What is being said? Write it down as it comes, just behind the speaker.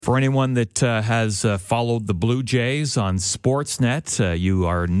For anyone that has followed the Blue Jays on Sportsnet, you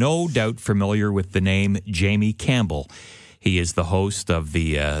are no doubt familiar with the name Jamie Campbell. He is the host of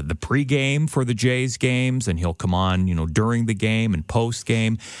the pregame for the Jays games, and he'll come on, during the game and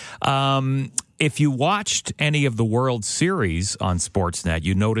post-game. If you watched any of the World Series on Sportsnet,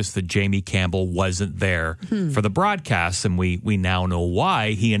 you noticed that Jamie Campbell wasn't there for the broadcast, and we now know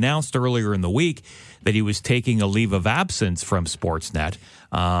why. He announced earlier in the week that he was taking a leave of absence from Sportsnet,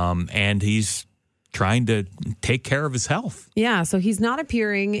 and he's trying to take care of his health. Yeah, so he's not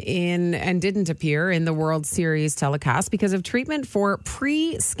appearing in and didn't appear in the World Series telecast because of treatment for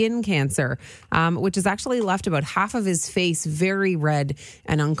pre-skin cancer, which has actually left about half of his face very red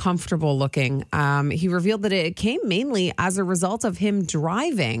and uncomfortable looking. He revealed that it came mainly as a result of him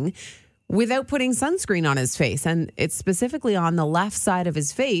driving without putting sunscreen on his face. And it's specifically on the left side of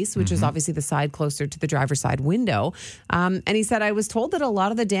his face, which is obviously the side closer to the driver's side window. And he said, I was told that a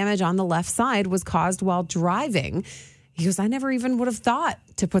lot of the damage on the left side was caused while driving. He goes, I never even would have thought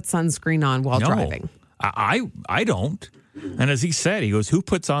to put sunscreen on while driving. I don't. And as he said, he goes, who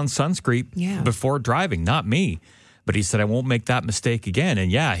puts on sunscreen before driving? Not me. But he said, I won't make that mistake again.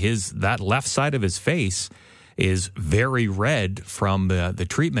 And that left side of his face is very red from the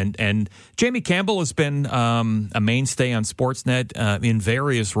treatment. And Jamie Campbell has been a mainstay on Sportsnet in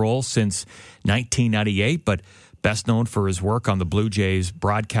various roles since 1998, but best known for his work on the Blue Jays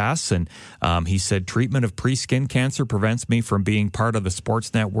broadcasts. And he said, treatment of pre-skin cancer prevents me from being part of the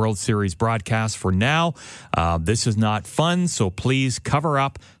Sportsnet World Series broadcast for now. This is not fun, so please cover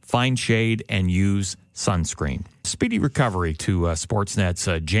up, find shade, and use sunscreen. Speedy recovery to Sportsnet's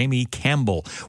Jamie Campbell.